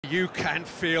you can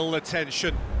feel the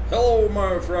tension. Hello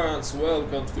my friends,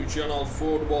 welcome to channel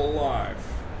Football Live.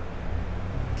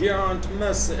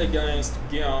 L.Messi against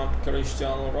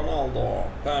Cristiano Ronaldo,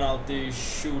 penalty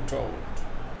shootout.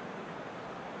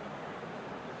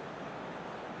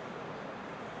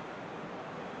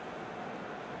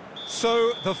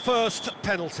 So, the first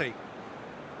penalty.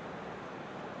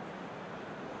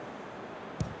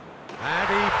 And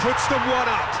he puts them one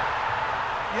up.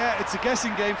 Yeah, it's a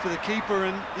guessing game for the keeper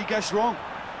and he guessed wrong.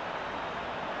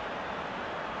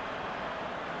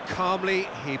 Calmly,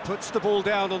 he puts the ball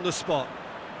down on the spot.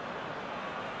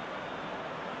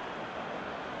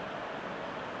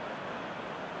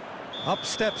 Up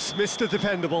steps Mr.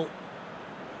 Dependable.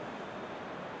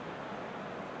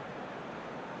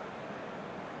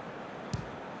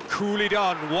 Coolly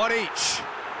done, one each.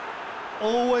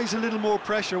 Always a little more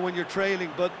pressure when you're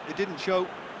trailing, but it didn't show.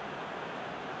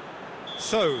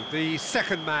 So, the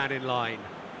second man in line.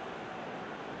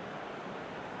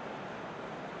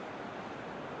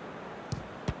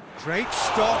 Great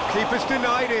stop, keeper's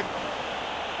denied him.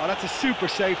 Oh, that's a super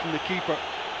save from the keeper.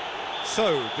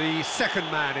 So, the second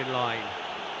man in line.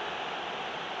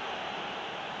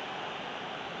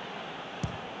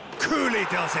 Coolly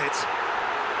does it.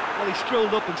 Well, he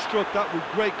strolled up and struck that with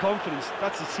great confidence.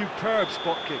 That's a superb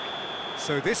spot kick.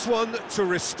 So this one to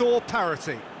restore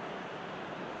parity.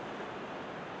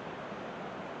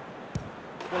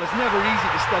 Well, it's never easy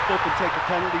to step up and take a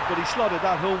penalty, but he slotted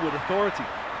that home with authority.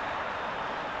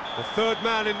 The third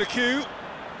man in the queue.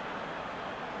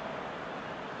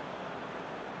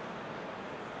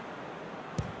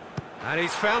 And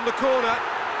he's found the corner.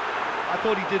 I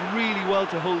thought he did really well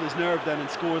to hold his nerve then and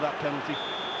score that penalty.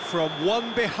 From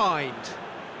one behind.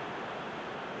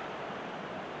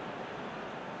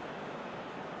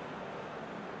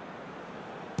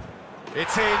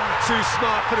 It's in, too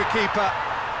smart for the keeper.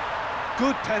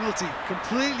 Good penalty,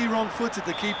 completely wrong-footed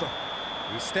the keeper.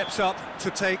 He steps up to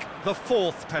take the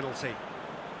fourth penalty.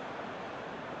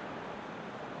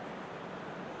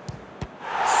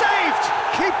 Saved!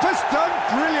 Keeper's done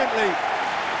brilliantly.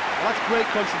 Well, that's great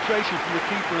concentration from the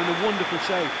keeper and a wonderful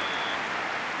save.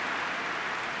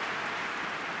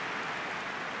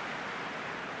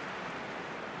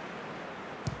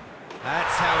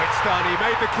 That's how it's done. He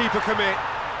made the keeper commit.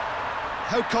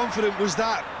 How confident was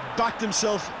that? Backed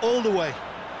himself all the way.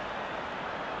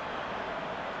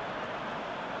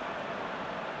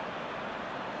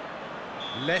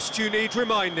 Lest you need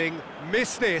reminding,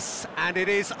 miss this and it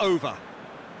is over.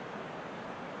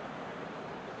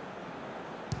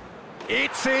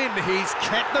 It's in, he's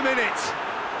kept them in it.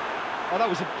 Oh, that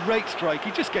was a great strike.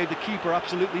 He just gave the keeper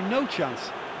absolutely no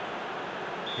chance.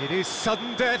 It is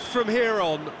sudden death from here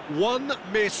on. One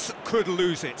miss could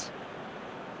lose it.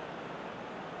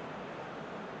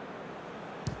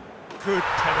 Good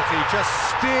penalty, just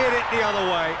steered it the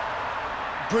other way.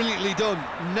 Brilliantly done.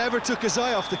 Never took his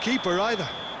eye off the keeper either.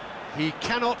 He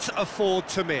cannot afford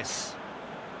to miss.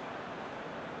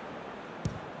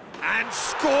 And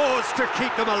scores to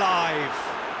keep them alive.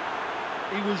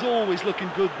 He was always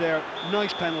looking good there.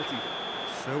 Nice penalty.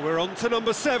 So we're on to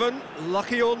number 7,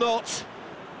 lucky or not.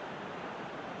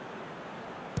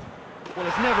 Well,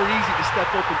 it's never easy to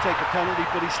step up and take a penalty,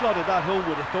 but he slotted that home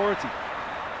with authority.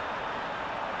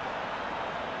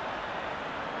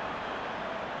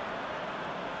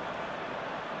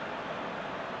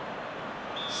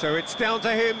 So it's down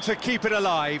to him to keep it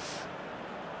alive.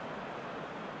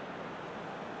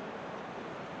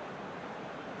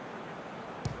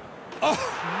 Oh,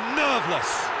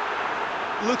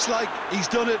 nerveless. Looks like he's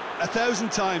done it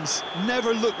 1,000 times.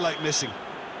 Never looked like missing.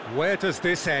 Where does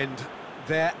this end?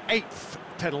 Their 8th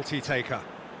penalty taker.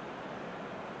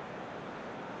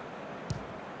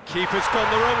 Keeper's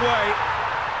gone the wrong way.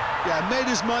 Yeah, made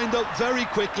his mind up very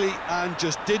quickly and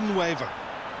just didn't waver.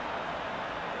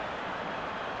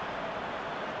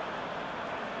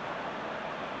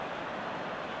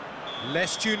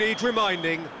 Lest you need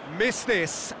reminding, miss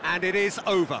this and it is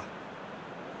over.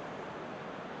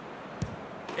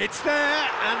 It's there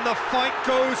and the fight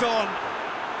goes on.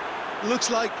 Looks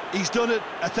like he's done it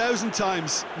 1,000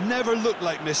 times. Never looked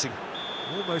like missing.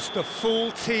 Almost a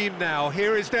full team now.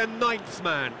 Here is their 9th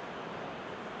man.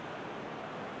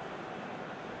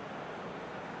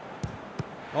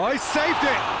 Oh, he saved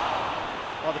it!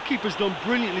 Oh, the keeper's done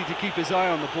brilliantly to keep his eye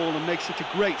on the ball and make such a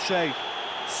great save.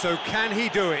 So can he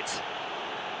do it?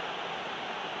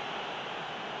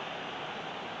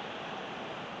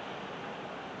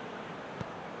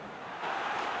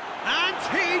 And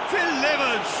he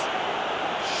delivers!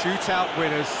 Shootout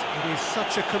winners. It is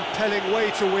such a compelling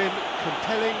way to win,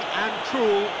 compelling and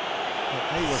cruel. But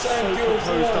they were Thank so you for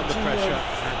composed under watching pressure,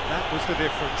 us. and that was the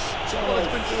difference. Well, it's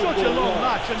been such a long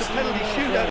match, and the penalty shootout